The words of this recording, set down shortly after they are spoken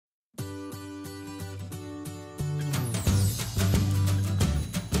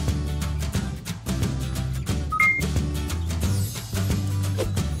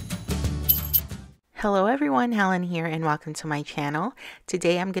Hello everyone, Helen here and welcome to my channel.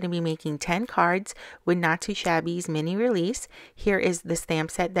 Today I'm going to be making 10 cards with Not Too Shabby's mini release. Here is the stamp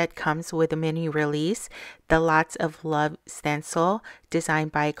set that comes with the mini release, the Lots of Love stencil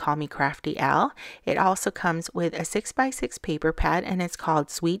designed by Call Me Crafty Al. It also comes with a 6x6 paper pad and it's called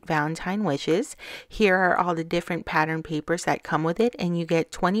Sweet Valentine Wishes. Here are all the different pattern papers that come with it, and you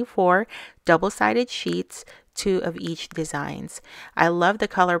get 24 double-sided sheets, 2 of each designs. I love the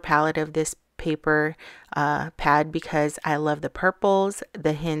color palette of this paper pad because I love the purples,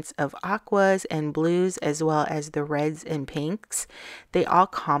 the hints of aquas and blues, as well as the reds and pinks. They all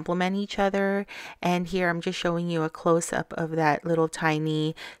complement each other, and here I'm just showing you a close-up of that little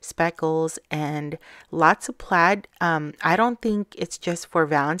tiny speckles and lots of plaid. I don't think it's just for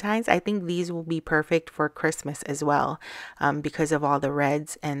Valentine's. I think these will be perfect for Christmas as well, because of all the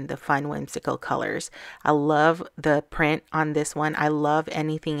reds and the fun whimsical colors. I love the print on this one. I love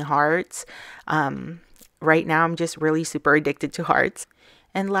anything hearts. Right now I'm just really super addicted to hearts.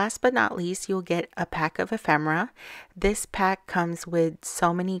 And last but not least, you'll get a pack of ephemera. This pack comes with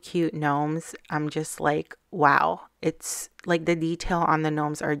so many cute gnomes. I'm just like, wow. It's like the detail on the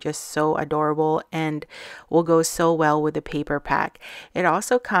gnomes are just so adorable and will go so well with the paper pack. It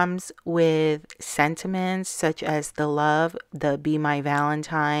also comes with sentiments such as the love, the Be My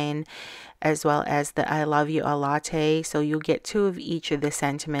Valentine, as well as the I Love You a Latte. So you'll get 2 of each of the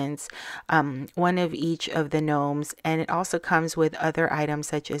sentiments, 1 of each of the gnomes, and it also comes with other items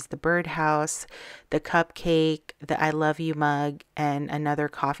such as the birdhouse, the cupcake, the I Love You mug, and another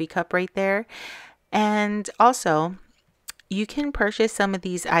coffee cup right there. And also, you can purchase some of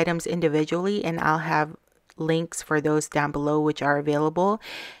these items individually, and I'll have links for those down below which are available.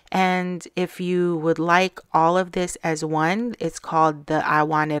 And if you would like all of this as one, it's called the I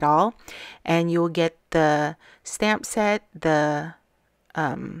Want It All, and you'll get the stamp set, the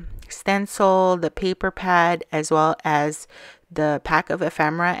stencil, the paper pad, as well as the pack of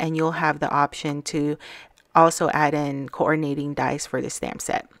ephemera, and you'll have the option to also add in coordinating dies for the stamp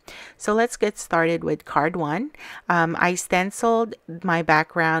set. So let's get started with card 1. I stenciled my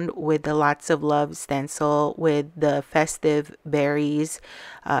background with the Lots of Love stencil with the festive berries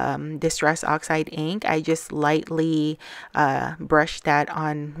distress oxide ink. I just lightly brushed that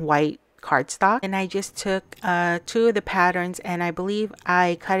on white cardstock, and I just took 2 of the patterns, and I believe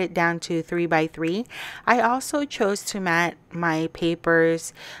I cut it down to 3x3. I also chose to mat my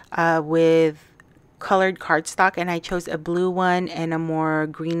papers with colored cardstock, and I chose a blue one and a more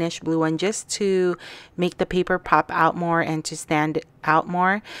greenish blue one just to make the paper pop out more and to stand out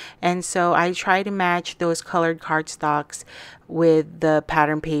more. And so I try to match those colored cardstocks with the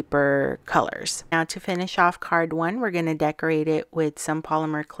pattern paper colors. Now to finish off card 1, we're going to decorate it with some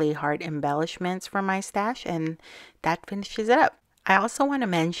polymer clay heart embellishments from my stash, and that finishes it up. I also want to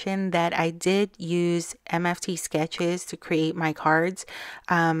mention that I did use MFT sketches to create my cards.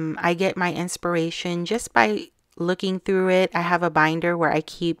 I get my inspiration just by looking through it. I have a binder where I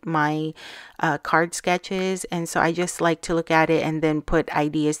keep my card sketches, and so I just like to look at it and then put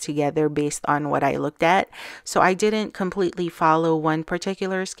ideas together based on what I looked at. So I didn't completely follow one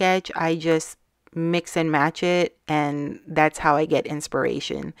particular sketch. I just mix and match it, and that's how I get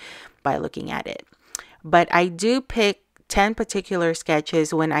inspiration, by looking at it. But I do pick 10 particular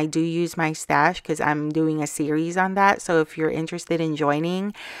sketches when I do use my stash, because I'm doing a series on that. So if you're interested in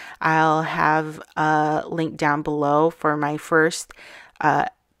joining, I'll have a link down below for my first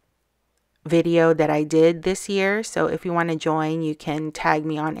video that I did this year. So if you want to join, you can tag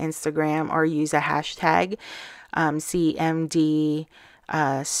me on Instagram or use a hashtag CMD.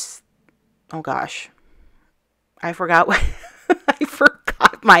 Oh gosh, I forgot what I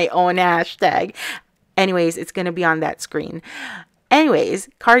forgot my own hashtag. Anyways, it's going to be on that screen. Anyways,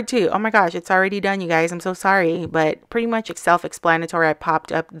 card 2. Oh my gosh, it's already done, you guys. I'm so sorry, but pretty much it's self-explanatory. I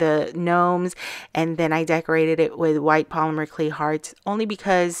popped up the gnomes and then I decorated it with white polymer clay hearts, only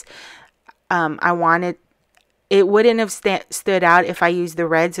because I wanted, it wouldn't have stood out if I used the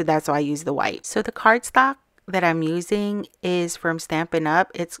red, so that's why I used the white. So the cardstock that I'm using is from Stampin'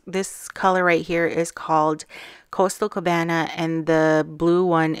 Up. It's this color right here is called Coastal Cabana, and the blue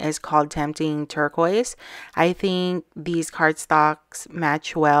one is called Tempting Turquoise. I think these cardstocks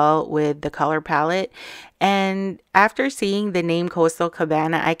match well with the color palette, and after seeing the name Coastal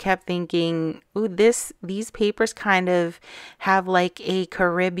Cabana, I kept thinking, ooh, these papers kind of have like a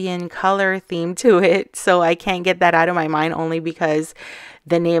Caribbean color theme to it, so I can't get that out of my mind, only because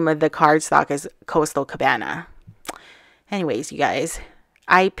the name of the cardstock is Coastal Cabana. Anyways, you guys,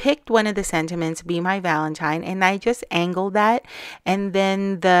 I picked one of the sentiments, Be My Valentine, and I just angled that, and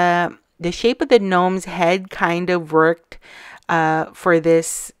then the shape of the gnome's head kind of worked for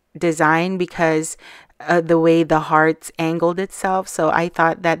this design because the way the hearts angled itself. So I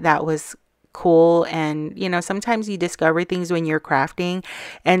thought that that was cool. And you know, sometimes you discover things when you're crafting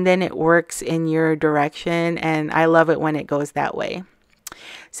and then it works in your direction, and I love it when it goes that way.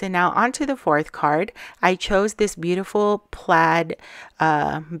 So now on to the fourth card. I chose this beautiful plaid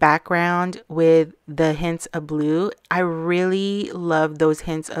background with the hints of blue. I really love those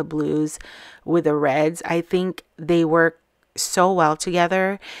hints of blues with the reds. I think they work so well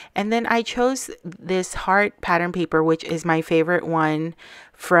together. And then I chose this heart pattern paper, which is my favorite one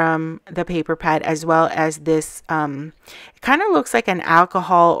from the paper pad, as well as this it kind of looks like an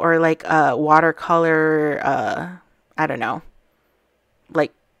alcohol or like a watercolor I don't know,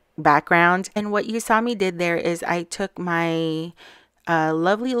 like background. And what you saw me did there is I took my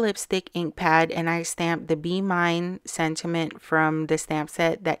lovely lipstick ink pad and I stamped the Be Mine sentiment from the stamp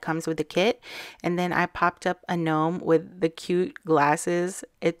set that comes with the kit, and then I popped up a gnome with the cute glasses.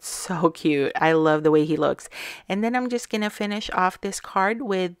 It's so cute. I love the way he looks. And then I'm just gonna finish off this card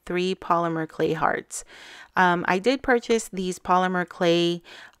with 3 polymer clay hearts. I did purchase these polymer clay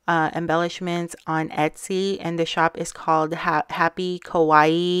embellishments on Etsy, and the shop is called Happy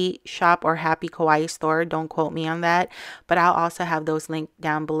Kawaii Shop or Happy Kawaii Store. Don't quote me on that, but I'll also have those linked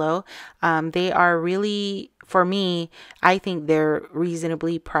down below. They are really, for me, I think they're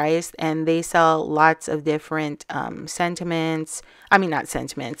reasonably priced, and they sell lots of different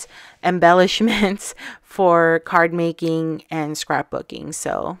embellishments for card making and scrapbooking.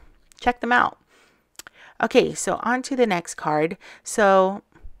 So check them out. Okay, so on to the next card. So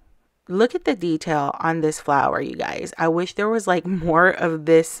look at the detail on this flower, you guys. I wish there was like more of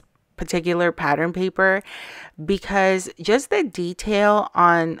this particular pattern paper, because just the detail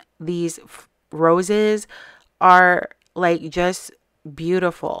on these roses are like just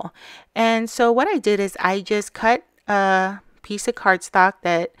beautiful. And so what I did is I just cut a piece of cardstock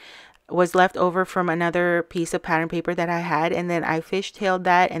that was left over from another piece of pattern paper that I had, and then I fishtailed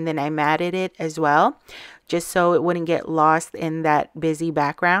that, and then I matted it as well, just so it wouldn't get lost in that busy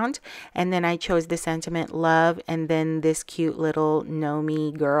background. And then I chose the sentiment love and then this cute little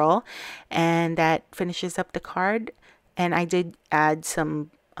Nomi girl, and that finishes up the card. And I did add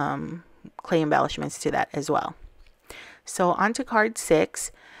some clay embellishments to that as well. So on to card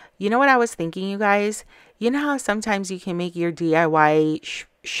 6. You know what I was thinking, you guys? You know how sometimes you can make your DIY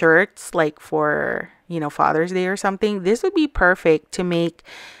shirts like for, you know, Father's Day or something? This would be perfect to make,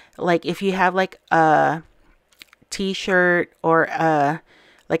 like if you have like a t-shirt or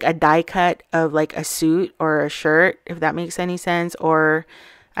like a die cut of like a suit or a shirt, if that makes any sense. Or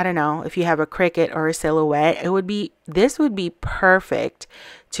I don't know, if you have a cricket or a silhouette, this would be perfect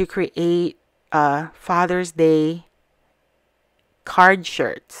to create Father's Day card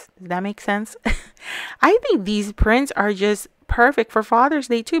shirts. Does that make sense? I think these prints are just perfect for Father's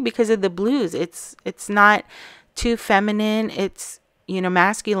Day too, because of the blues. It's not too feminine. It's, you know,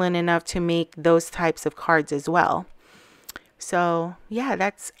 masculine enough to make those types of cards as well. So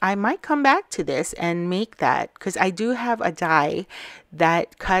yeah, I might come back to this and make that, because I do have a die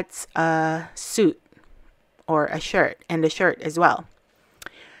that cuts a suit or a shirt, and a shirt as well.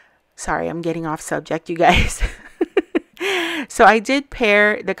 Sorry, I'm getting off subject, you guys. So I did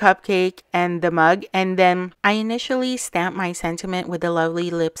pair the cupcake and the mug, and then I initially stamped my sentiment with the lovely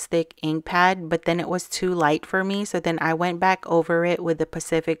lipstick ink pad, but then it was too light for me. So then I went back over it with the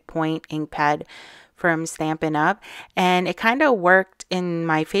Pacific Point ink pad from Stampin' Up, and it kind of worked in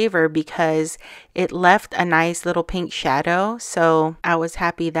my favor because it left a nice little pink shadow. So I was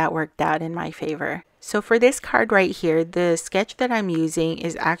happy that worked out in my favor. So for this card right here, the sketch that I'm using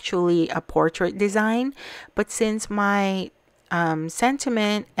is actually a portrait design, but since my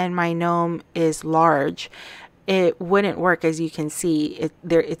sentiment and my gnome is large, it wouldn't work. As you can see,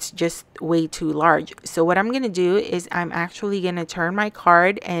 it's just way too large. So what I'm going to do is I'm actually going to turn my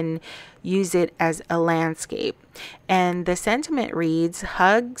card and use it as a landscape. And the sentiment reads,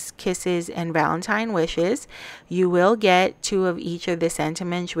 hugs, kisses, and Valentine wishes. You will get 2 of each of the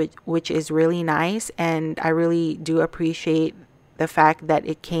sentiments, which is really nice. And I really do appreciate the fact that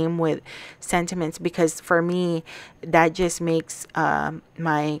it came with sentiments, because for me, that just makes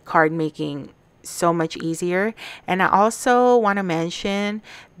my card making so much easier. And I also want to mention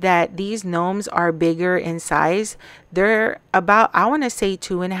that these gnomes are bigger in size. They're about, I want to say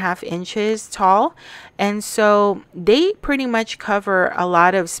 2.5 inches tall, and so they pretty much cover a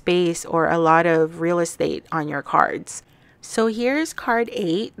lot of space or a lot of real estate on your cards. So here's card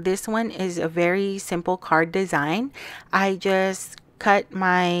 8. This one is a very simple card design. I just cut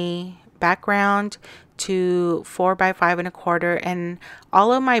my background to 4 by 5 1/4, and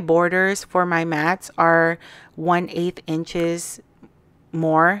all of my borders for my mats are 1/8 inches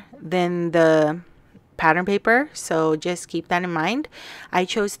more than the pattern paper, so just keep that in mind. I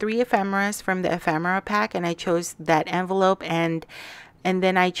chose 3 ephemeras from the ephemera pack, and I chose that envelope, and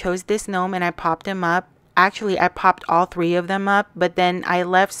then I chose this gnome and I popped him up. Actually, I popped all 3 of them up, but then I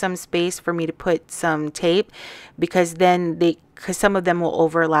left some space for me to put some tape, because some of them will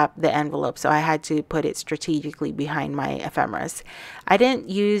overlap the envelope, so I had to put it strategically behind my ephemeras. I didn't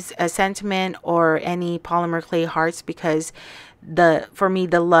use a sentiment or any polymer clay hearts, because for me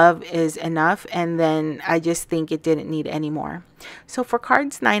the love is enough, and then I just think it didn't need any more. So for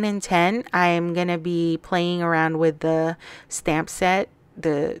cards 9 and 10, I'm gonna be playing around with the stamp set.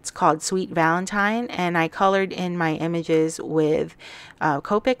 It's called Sweet Valentine, and I colored in my images with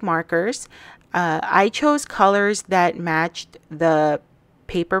Copic markers. I chose colors that matched the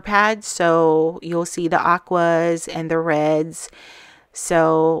paper pads, so you'll see the aquas and the reds.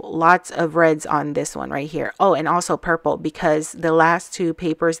 So lots of reds on this one right here. Oh, and also purple, because the last 2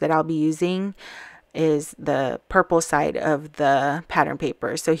 papers that I'll be using is the purple side of the pattern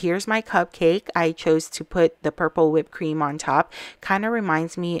paper. So here's my cupcake. I chose to put the purple whipped cream on top. Kind of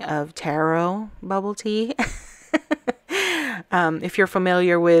reminds me of taro bubble tea. If you're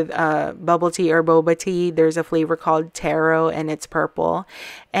familiar with bubble tea or boba tea, there's a flavor called taro, and it's purple.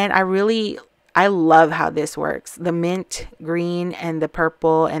 And I love how this works. The mint green and the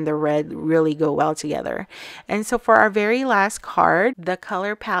purple and the red really go well together. And so for our very last card, the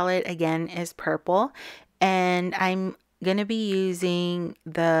color palette again is purple, and I'm gonna be using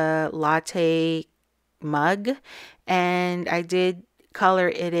the latte mug, and I did color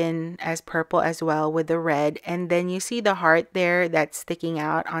it in as purple as well with the red. And then you see the heart there that's sticking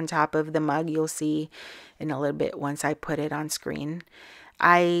out on top of the mug. You'll see in a little bit once I put it on screen.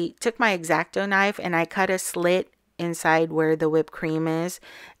 I took my X-Acto knife and I cut a slit inside where the whipped cream is,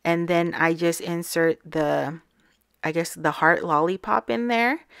 and then I just insert the heart lollipop in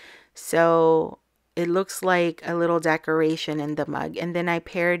there, so it looks like a little decoration in the mug. And then I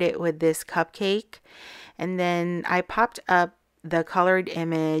paired it with this cupcake, and then I popped up the colored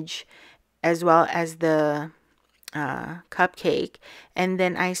image as well as the cupcake, and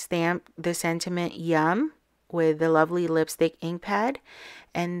then I stamped the sentiment yum with the lovely lipstick ink pad.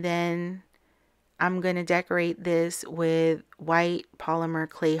 And then I'm going to decorate this with white polymer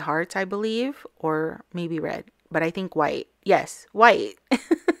clay hearts, I believe, or maybe red, but I think white. Yes, white.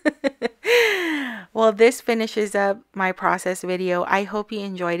 Well, this finishes up my process video. I hope you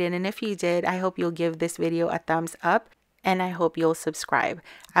enjoyed it, and if you did, I hope you'll give this video a thumbs up, and I hope you'll subscribe.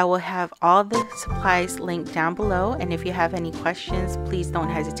 I will have all the supplies linked down below, and if you have any questions, please don't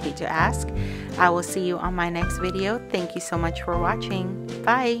hesitate to ask. I will see you on my next video. Thank you so much for watching.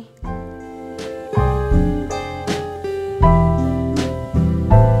 Bye.